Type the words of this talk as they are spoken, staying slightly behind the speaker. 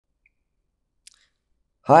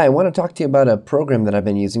Hi, I want to talk to you about a program that I've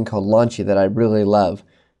been using called Launchy that I really love.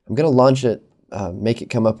 I'm going to launch it, make it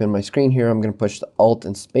come up in my screen here. I'm going to push the Alt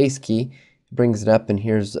and Space key. It brings it up, and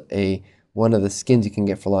here's one of the skins you can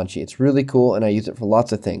get for Launchy. It's really cool, and I use it for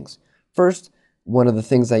lots of things. First, one of the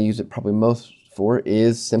things I use it probably most for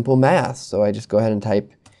is simple math. So I just go ahead and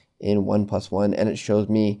type in 1 plus 1, and it shows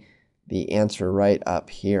me the answer right up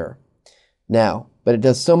here. Now, but it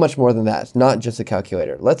does so much more than that. It's not just a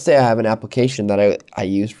calculator. Let's say I have an application that I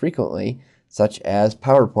use frequently, such as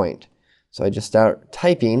PowerPoint. So I just start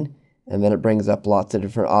typing, and then it brings up lots of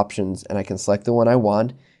different options, and I can select the one I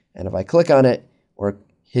want. And if I click on it or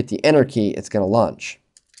hit the Enter key, it's going to launch.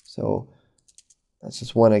 So that's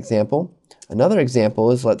just one example. Another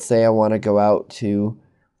example is, let's say I want to go out to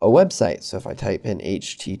a website. So if I type in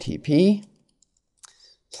http//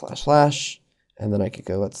 and then I could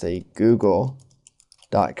go, let's say, google.com.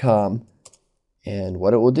 And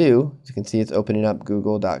what it will do, as you can see, it's opening up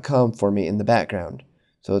google.com for me in the background.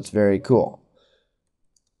 So it's very cool.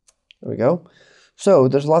 There we go. So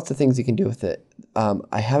there's lots of things you can do with it.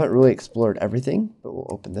 I haven't really explored everything, but we'll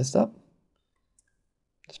open this up.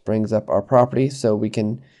 This brings up our property, so we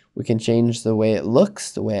can change the way it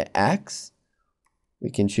looks, the way it acts. We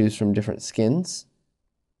can choose from different skins,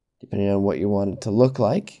 depending on what you want it to look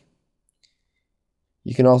like.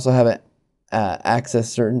 You can also have it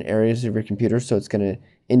access certain areas of your computer, so it's going to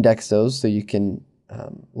index those so you can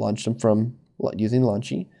launch them from using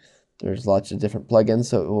Launchy. There's lots of different plugins,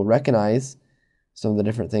 so it will recognize some of the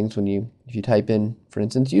different things if you type in, for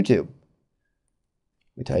instance, YouTube.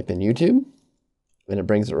 We type in YouTube, and it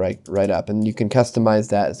brings it right up, and you can customize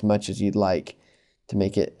that as much as you'd like to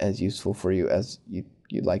make it as useful for you as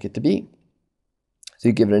you'd like it to be. So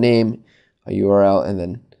you give it a name, a URL, and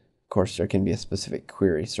then of course there can be a specific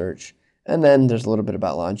query search. And then there's a little bit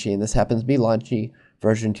about Launchy, and this happens to be Launchy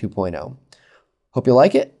version 2.0. Hope you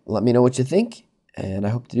like it. Let me know what you think, and I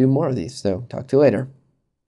hope to do more of these. So talk to you later.